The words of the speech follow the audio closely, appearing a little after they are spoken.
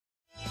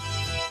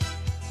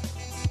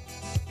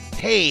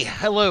Hey,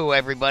 hello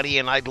everybody,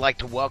 and I'd like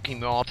to welcome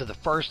you all to the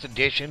first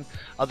edition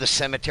of the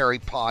Cemetery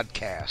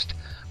Podcast.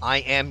 I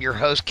am your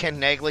host,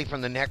 Ken Nagley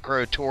from the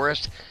Necro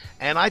Tourist,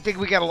 and I think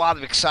we got a lot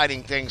of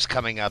exciting things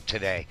coming up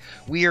today.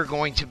 We are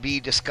going to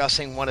be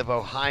discussing one of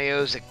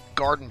Ohio's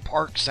Garden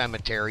Park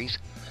cemeteries.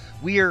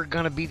 We are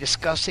going to be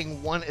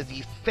discussing one of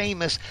the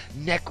famous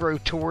Necro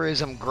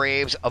Tourism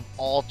graves of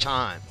all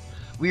time.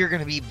 We are going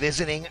to be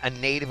visiting a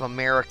Native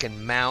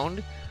American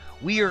mound.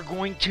 We are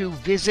going to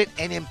visit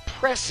an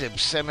impressive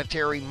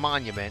cemetery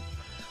monument.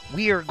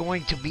 We are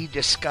going to be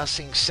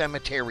discussing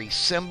cemetery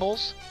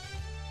symbols.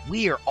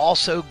 We are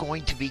also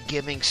going to be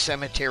giving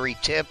cemetery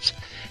tips,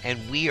 and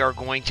we are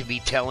going to be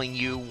telling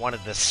you one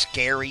of the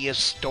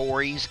scariest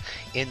stories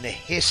in the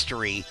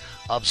history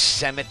of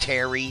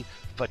cemetery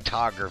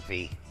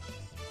photography.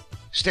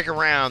 Stick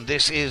around.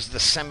 This is the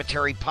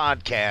Cemetery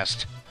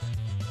Podcast.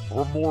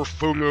 For more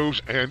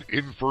photos and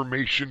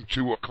information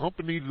to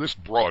accompany this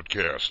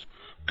broadcast,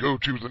 go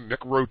to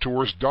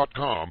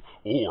thenecrotourist.com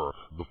or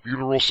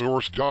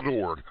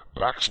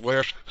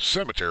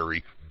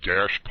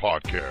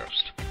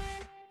thefuneralsource.org/cemetery-podcast.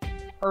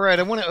 All right,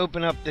 I want to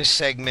open up this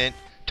segment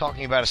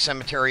talking about a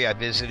cemetery I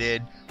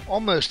visited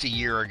almost a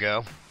year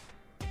ago,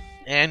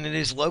 and it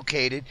is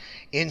located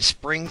in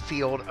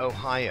Springfield,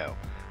 Ohio.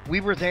 We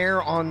were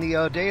there on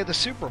the day of the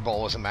Super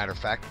Bowl, as a matter of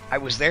fact. I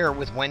was there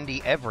with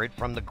Wendy Everett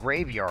from the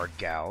Graveyard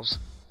Gals.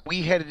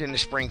 We headed into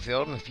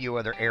Springfield and a few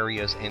other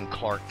areas in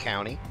Clark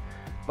County,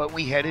 but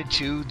we headed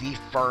to the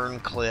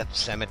Ferncliff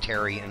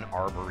Cemetery and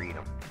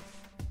Arboretum.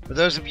 For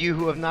those of you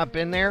who have not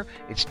been there,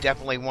 it's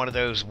definitely one of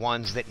those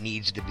ones that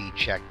needs to be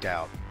checked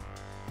out.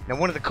 Now,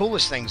 one of the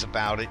coolest things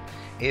about it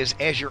is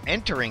as you're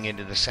entering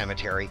into the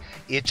cemetery,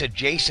 it's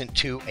adjacent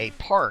to a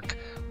park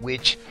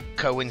which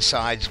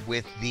coincides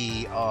with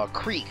the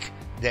creek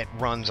that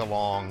runs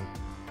along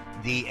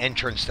the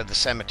entrance to the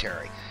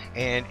cemetery.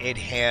 And it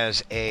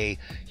has a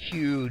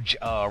huge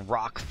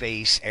rock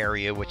face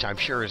area, which I'm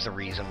sure is the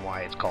reason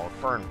why it's called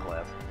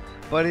Ferncliff.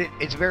 But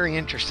it's very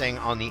interesting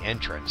on the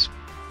entrance.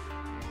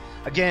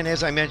 Again,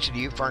 as I mentioned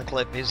to you,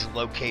 Ferncliff is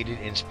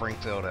located in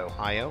Springfield,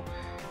 Ohio.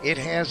 It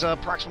has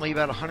approximately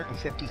about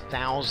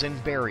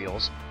 150,000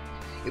 burials.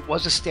 It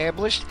was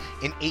established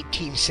in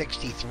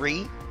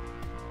 1863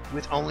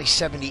 with only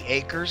 70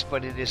 acres,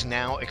 but it is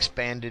now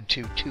expanded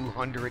to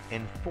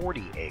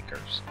 240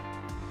 acres.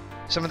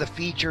 Some of the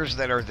features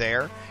that are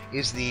there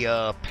is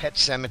the pet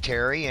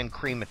cemetery and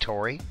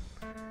crematory.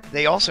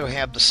 They also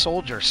have the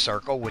Soldier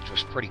Circle, which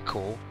was pretty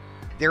cool.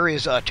 There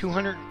is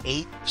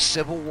 208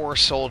 Civil War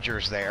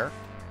soldiers there,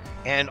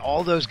 and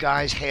all those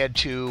guys had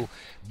to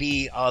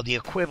be the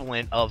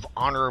equivalent of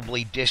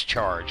honorably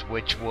discharged,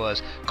 which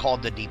was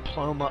called the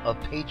Diploma of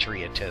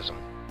Patriotism.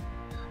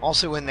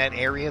 Also in that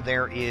area,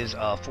 there is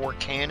 4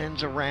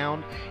 cannons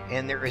around,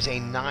 and there is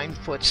a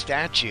 9-foot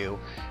statue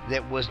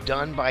that was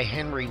done by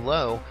Henry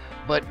Lowe,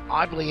 but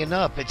oddly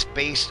enough, it's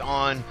based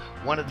on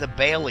one of the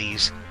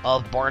Baileys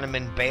of Barnum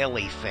and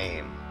Bailey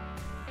fame.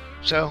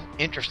 So,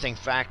 interesting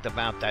fact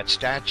about that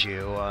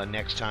statue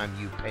next time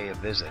you pay a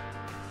visit.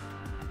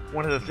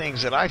 One of the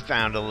things that I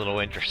found a little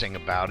interesting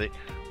about it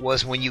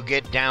was when you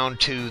get down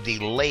to the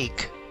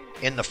lake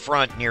in the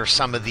front near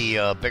some of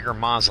the bigger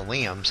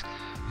mausoleums,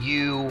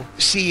 you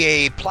see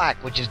a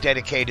plaque which is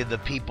dedicated to the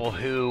people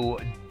who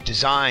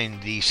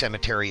designed the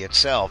cemetery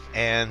itself,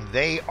 and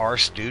they are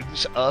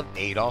students of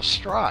Adolf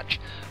Strach,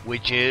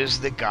 which is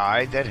the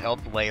guy that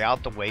helped lay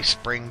out the way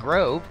Spring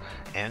Grove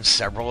and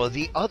several of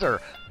the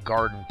other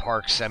garden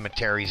park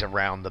cemeteries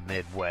around the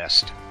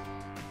Midwest.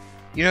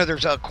 You know,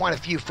 there's quite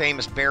a few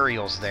famous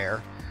burials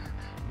there.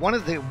 One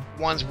of the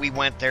ones we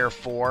went there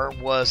for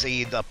was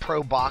the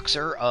pro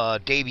boxer,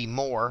 Davy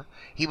Moore.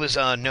 He was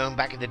known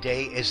back in the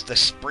day as the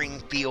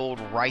Springfield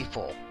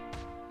Rifle.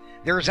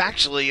 There's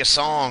actually a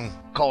song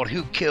called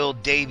Who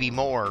Killed Davy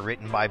Moore,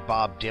 written by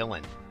Bob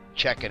Dylan.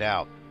 Check it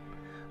out.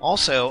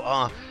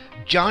 Also,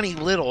 Johnny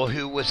Little,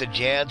 who was a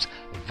jazz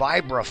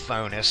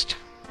vibraphonist,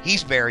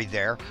 he's buried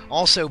there.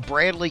 Also,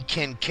 Bradley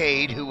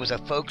Kincaid, who was a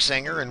folk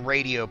singer and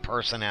radio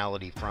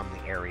personality from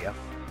the area.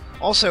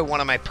 Also, one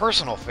of my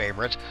personal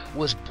favorites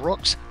was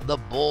Brooks the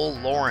Bull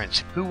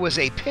Lawrence, who was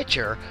a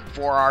pitcher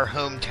for our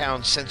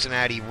hometown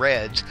Cincinnati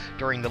Reds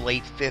during the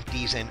late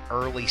 50s and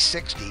early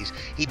 60s.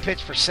 He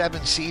pitched for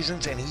 7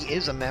 seasons, and he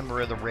is a member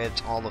of the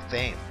Reds Hall of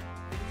Fame.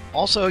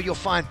 Also, you'll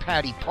find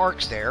Patty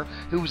Parks there,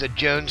 who was a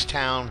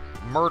Jonestown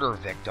murder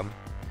victim.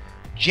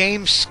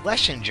 James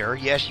Schlesinger,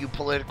 yes, you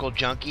political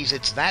junkies,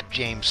 it's that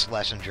James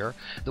Schlesinger,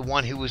 the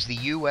one who was the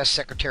U.S.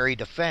 Secretary of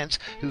Defense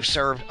who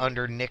served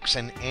under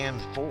Nixon and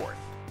Ford.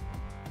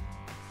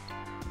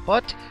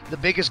 But the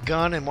biggest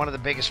gun and one of the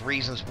biggest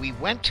reasons we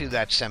went to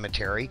that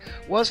cemetery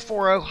was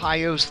for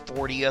Ohio's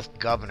 40th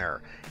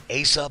governor,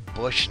 Asa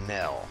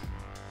Bushnell.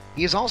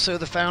 He is also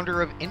the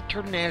founder of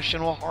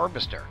International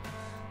Harvester.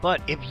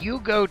 But if you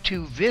go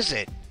to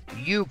visit,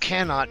 you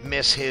cannot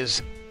miss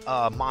his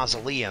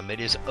mausoleum. It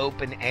is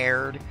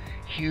open-aired,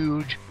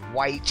 huge,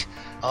 white.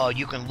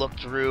 You can look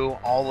through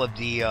all of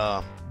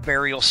the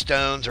burial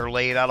stones are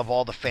laid out of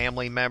all the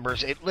family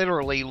members. It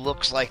literally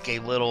looks like a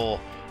little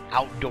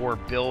outdoor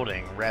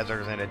building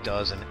rather than it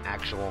does an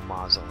actual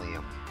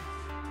mausoleum.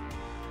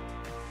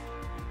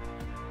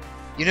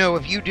 You know,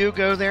 if you do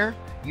go there,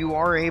 you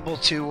are able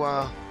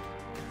to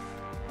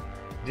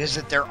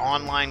visit their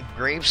online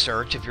grave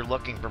search if you're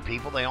looking for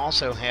people. They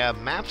also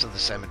have maps of the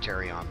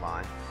cemetery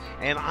online.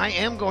 And I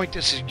am going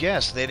to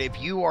suggest that if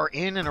you are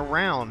in and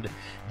around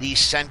the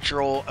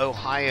central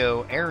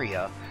Ohio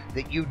area,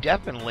 that you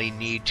definitely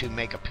need to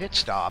make a pit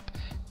stop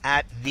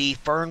at the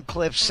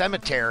Ferncliff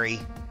Cemetery.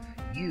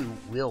 You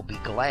will be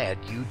glad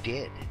you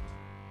did.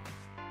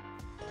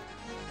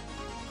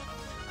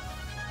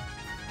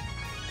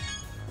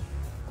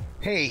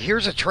 Hey,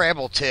 here's a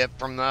travel tip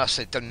from us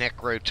at the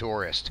Necro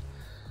Tourist.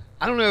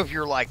 I don't know if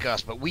you're like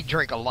us, but we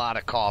drink a lot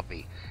of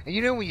coffee. And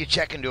you know, when you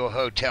check into a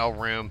hotel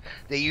room,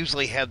 they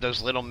usually have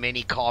those little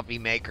mini coffee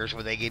makers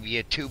where they give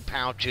you 2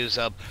 pouches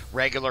of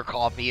regular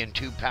coffee and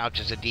 2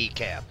 pouches of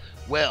decaf.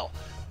 Well,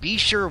 be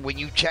sure when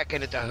you check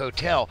in at the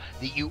hotel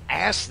that you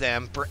ask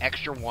them for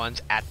extra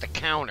ones at the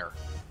counter.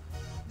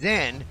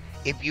 Then,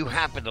 if you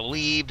happen to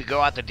leave to go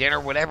out to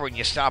dinner, whatever, and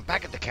you stop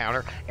back at the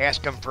counter,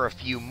 ask them for a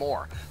few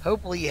more.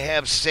 Hopefully you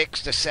have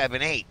 6 to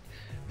 7, 8.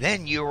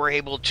 Then you are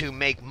able to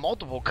make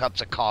multiple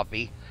cups of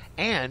coffee,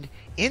 and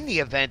in the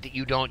event that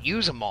you don't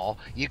use them all,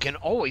 you can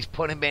always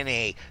put them in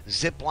a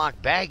Ziploc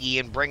baggie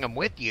and bring them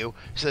with you,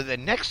 so the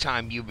next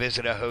time you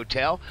visit a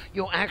hotel,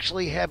 you'll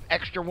actually have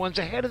extra ones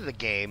ahead of the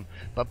game.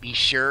 But be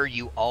sure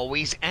you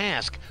always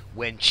ask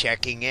when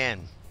checking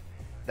in.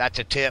 That's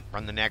a tip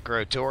from the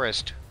Necro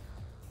Tourist.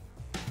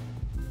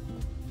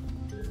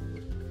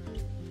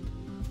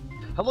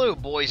 Hello,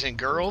 boys and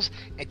girls,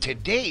 and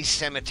today's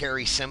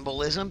cemetery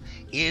symbolism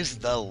is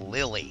the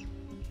lily.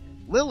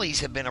 Lilies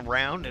have been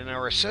around and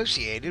are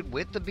associated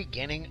with the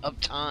beginning of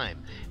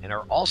time, and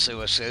are also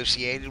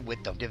associated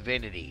with the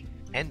divinity.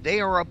 And they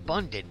are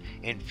abundant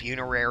in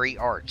funerary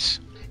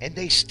arts, and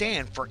they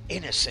stand for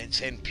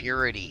innocence and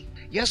purity.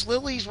 Yes,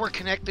 lilies were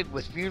connected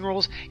with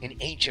funerals in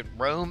ancient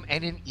Rome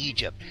and in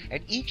Egypt,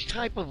 and each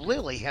type of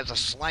lily has a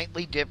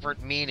slightly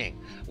different meaning,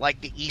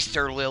 like the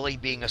Easter lily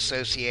being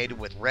associated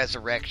with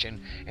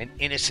resurrection and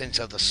innocence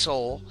of the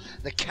soul,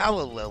 the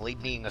calla lily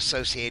being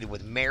associated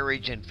with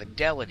marriage and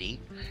fidelity,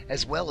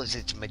 as well as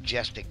its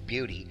majestic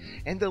beauty,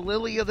 and the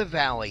lily of the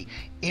valley,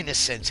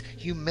 innocence,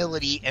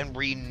 humility, and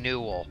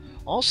renewal,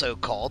 also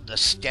called the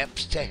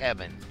steps to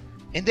heaven.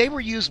 And they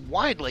were used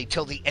widely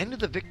till the end of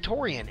the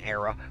Victorian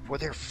era for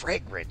their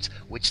fragrance,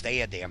 which they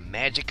had their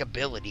magic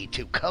ability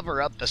to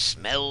cover up the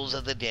smells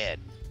of the dead.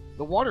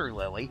 The water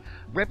lily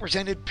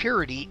represented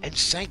purity and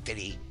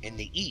sanctity in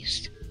the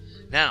East.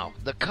 Now,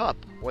 the cup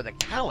or the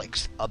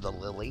calyx of the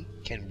lily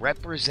can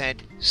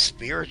represent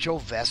spiritual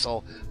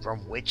vessel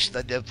from which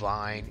the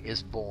divine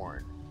is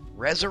born.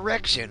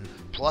 Resurrection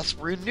plus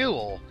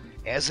renewal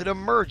as it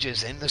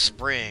emerges in the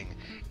spring.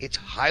 It's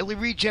highly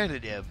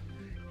regenerative,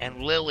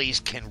 and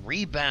lilies can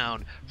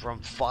rebound from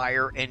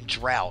fire and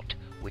drought,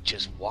 which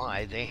is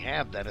why they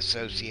have that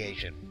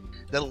association.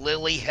 The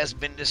lily has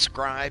been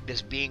described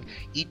as being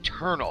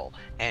eternal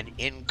and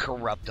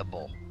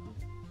incorruptible.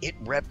 It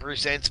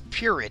represents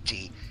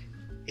purity,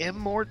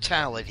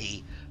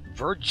 immortality,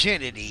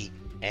 virginity,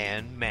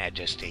 and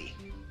majesty.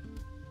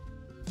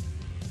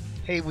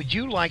 Hey, would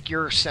you like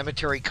your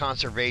cemetery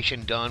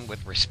conservation done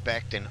with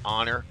respect and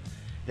honor?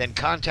 Then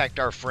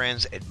contact our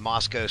friends at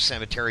Moscow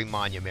Cemetery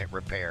Monument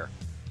Repair.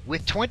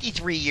 With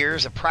 23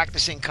 years of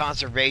practicing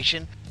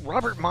conservation,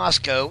 Robert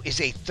Moscow is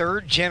a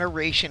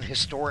third-generation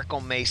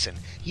historical mason.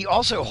 He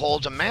also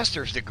holds a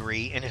master's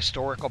degree in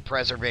historical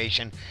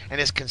preservation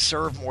and has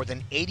conserved more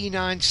than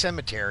 89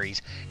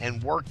 cemeteries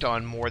and worked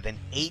on more than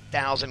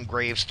 8,000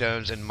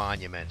 gravestones and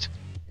monuments.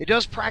 He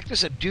does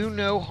practice a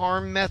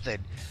do-no-harm method,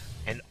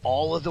 and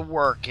all of the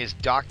work is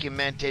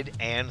documented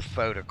and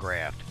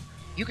photographed.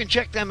 You can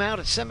check them out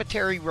at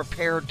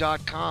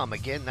cemeteryrepair.com.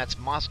 Again, that's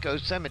Moscow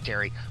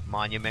Cemetery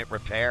Monument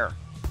Repair.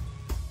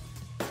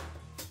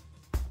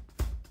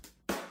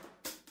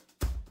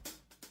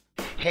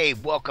 Hey,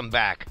 welcome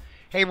back.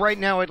 Hey, right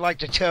now I'd like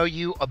to tell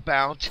you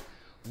about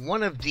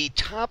one of the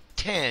top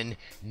 10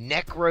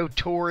 Necro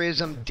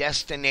Tourism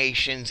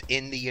destinations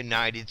in the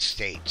United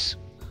States.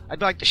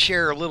 I'd like to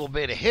share a little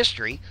bit of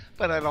history,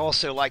 but I'd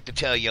also like to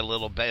tell you a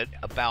little bit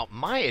about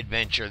my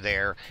adventure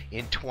there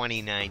in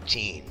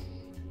 2019.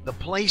 The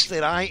place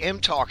that I am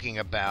talking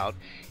about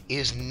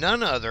is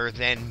none other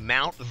than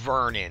Mount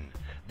Vernon,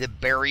 the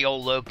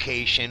burial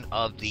location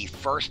of the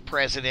first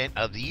president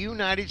of the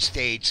United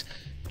States,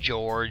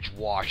 George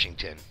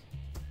Washington.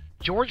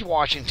 George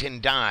Washington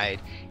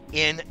died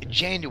in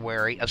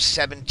January of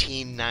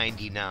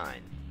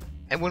 1799.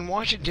 And when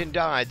Washington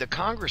died, the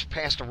Congress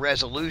passed a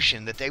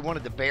resolution that they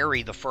wanted to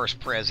bury the first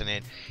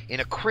president in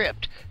a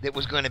crypt that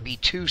was going to be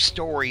 2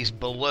 stories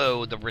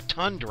below the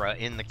rotunda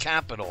in the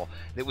Capitol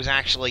that was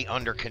actually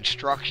under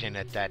construction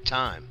at that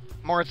time.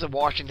 Martha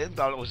Washington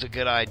thought it was a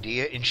good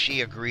idea, and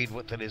she agreed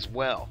with it as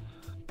well.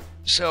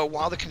 So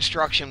while the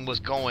construction was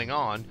going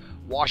on,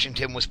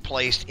 Washington was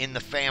placed in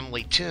the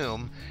family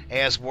tomb,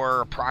 as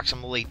were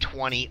approximately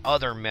 20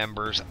 other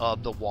members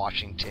of the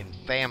Washington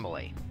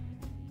family.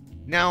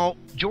 Now,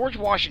 George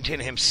Washington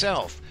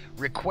himself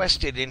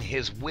requested in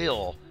his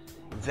will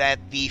that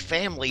the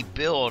family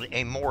build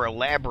a more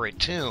elaborate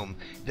tomb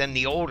than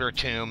the older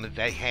tomb that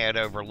they had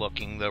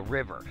overlooking the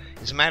river.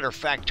 As a matter of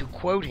fact, to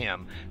quote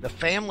him, the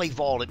family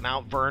vault at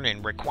Mount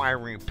Vernon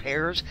requiring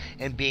repairs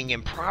and being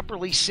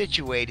improperly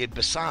situated.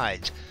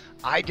 Besides,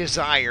 I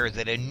desire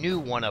that a new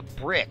one of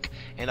brick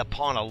and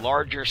upon a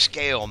larger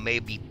scale may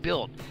be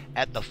built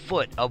at the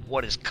foot of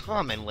what is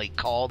commonly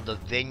called the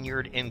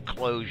vineyard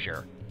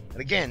enclosure. And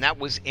again, that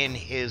was in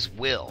his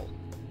will.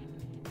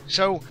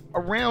 So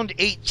around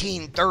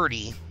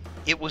 1830,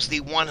 it was the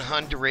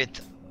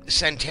 100th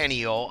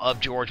centennial of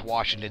George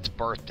Washington's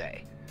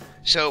birthday.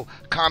 So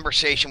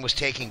conversation was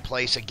taking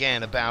place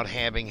again about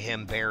having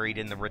him buried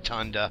in the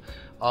rotunda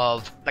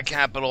of the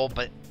Capitol,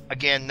 but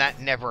again, that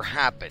never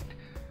happened.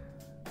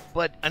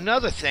 But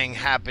another thing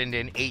happened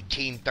in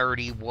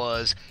 1830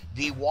 was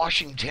the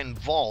Washington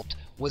vault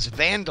was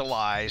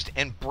vandalized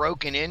and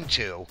broken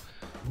into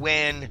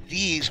when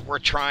thieves were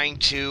trying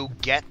to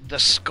get the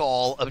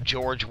skull of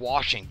George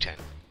Washington.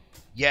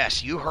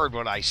 Yes, you heard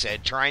what I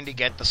said, trying to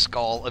get the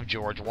skull of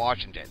George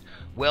Washington.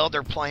 Well,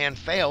 their plan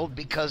failed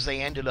because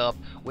they ended up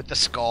with the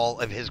skull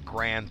of his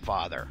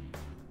grandfather.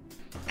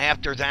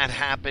 After that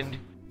happened,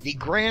 the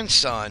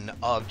grandson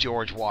of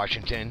George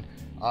Washington,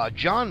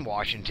 John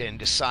Washington,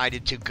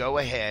 decided to go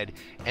ahead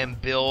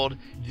and build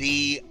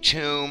the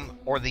tomb,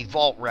 or the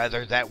vault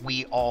rather, that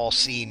we all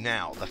see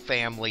now, the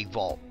family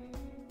vault.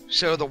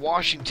 So the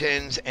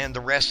Washingtons and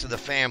the rest of the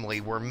family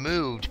were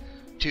moved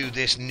to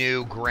this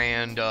new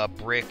grand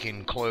brick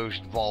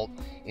enclosed vault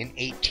in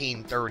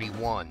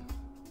 1831.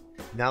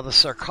 Now the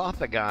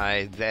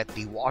sarcophagi that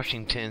the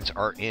Washingtons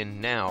are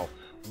in now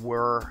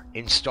were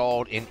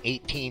installed in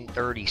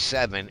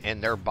 1837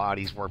 and their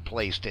bodies were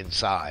placed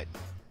inside.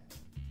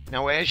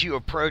 Now as you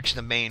approach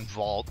the main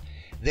vault,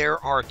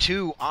 there are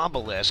two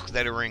obelisks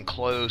that are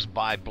enclosed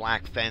by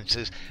black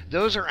fences.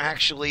 Those are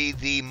actually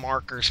the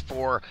markers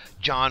for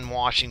John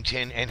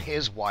Washington and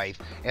his wife,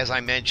 as I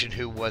mentioned,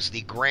 who was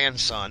the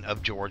grandson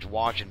of George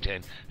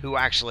Washington, who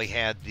actually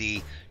had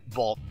the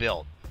vault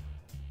built.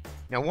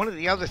 Now, one of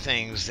the other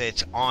things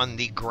that's on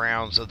the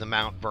grounds of the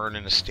Mount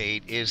Vernon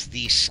estate is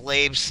the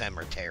slave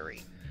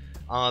cemetery.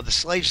 The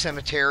slave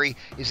cemetery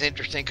is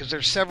interesting because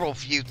there's several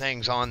few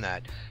things on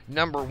that.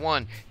 Number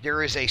one,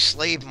 there is a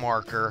slave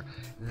marker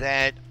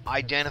that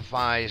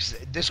identifies,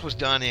 this was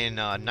done in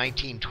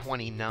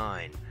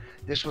 1929.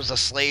 This was a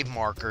slave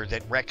marker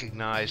that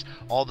recognized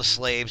all the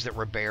slaves that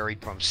were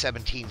buried from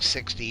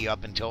 1760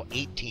 up until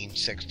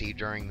 1860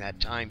 during that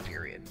time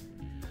period.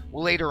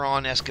 Well, later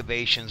on,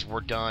 excavations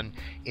were done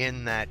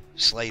in that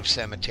slave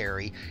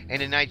cemetery, and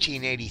in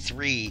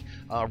 1983,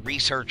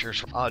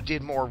 researchers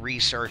did more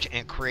research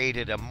and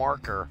created a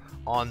marker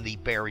on the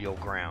burial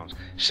grounds.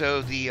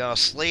 So the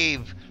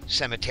slave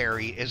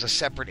cemetery is a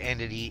separate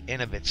entity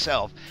in of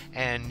itself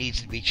and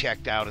needs to be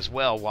checked out as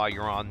well while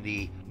you're on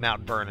the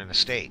Mount Vernon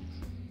estate.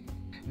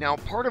 Now,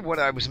 part of what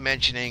I was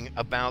mentioning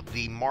about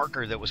the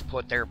marker that was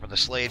put there for the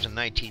slaves in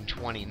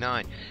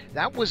 1929,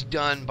 that was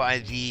done by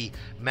the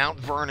Mount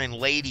Vernon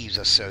Ladies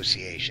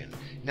Association.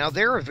 Now,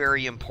 they're a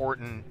very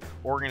important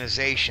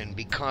organization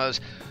because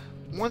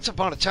once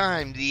upon a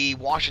time, the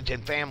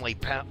Washington family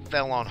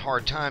fell on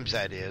hard times,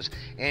 that is,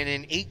 and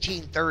in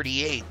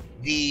 1838,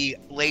 the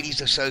Ladies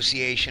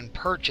Association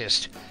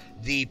purchased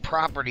the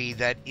property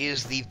that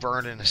is the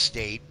Vernon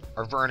estate,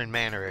 or Vernon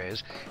Manor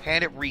is,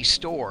 had it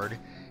restored,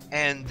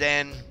 and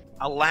then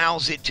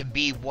allows it to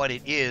be what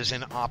it is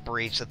and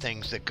operates the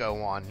things that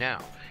go on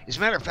now. As a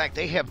matter of fact,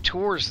 they have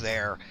tours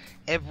there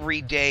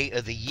every day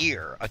of the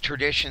year, a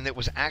tradition that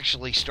was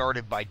actually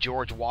started by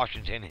George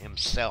Washington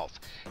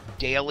himself.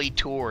 Daily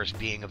tours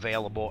being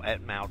available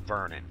at Mount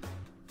Vernon.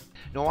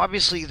 Now,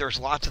 obviously, there's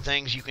lots of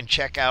things you can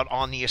check out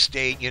on the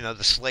estate, you know,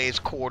 the slaves'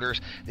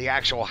 quarters, the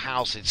actual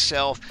house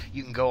itself.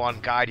 You can go on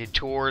guided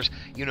tours.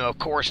 You know, of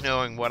course,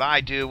 knowing what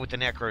I do with the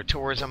Necro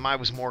Tourism, I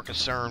was more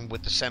concerned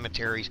with the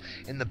cemeteries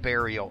and the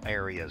burial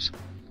areas.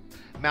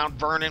 Mount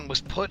Vernon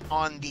was put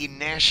on the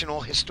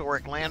National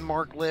Historic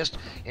Landmark list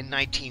in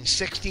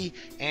 1960,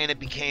 and it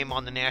became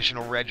on the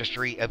National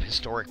Registry of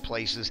Historic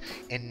Places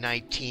in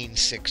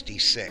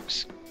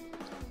 1966.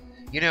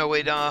 You know,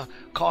 it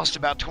costs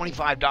about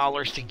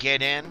 $25 to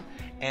get in,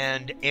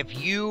 and if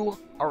you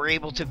are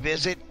able to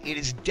visit, it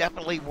is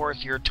definitely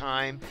worth your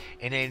time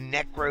and a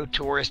Necro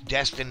tourist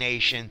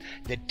destination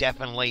that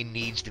definitely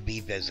needs to be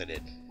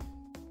visited.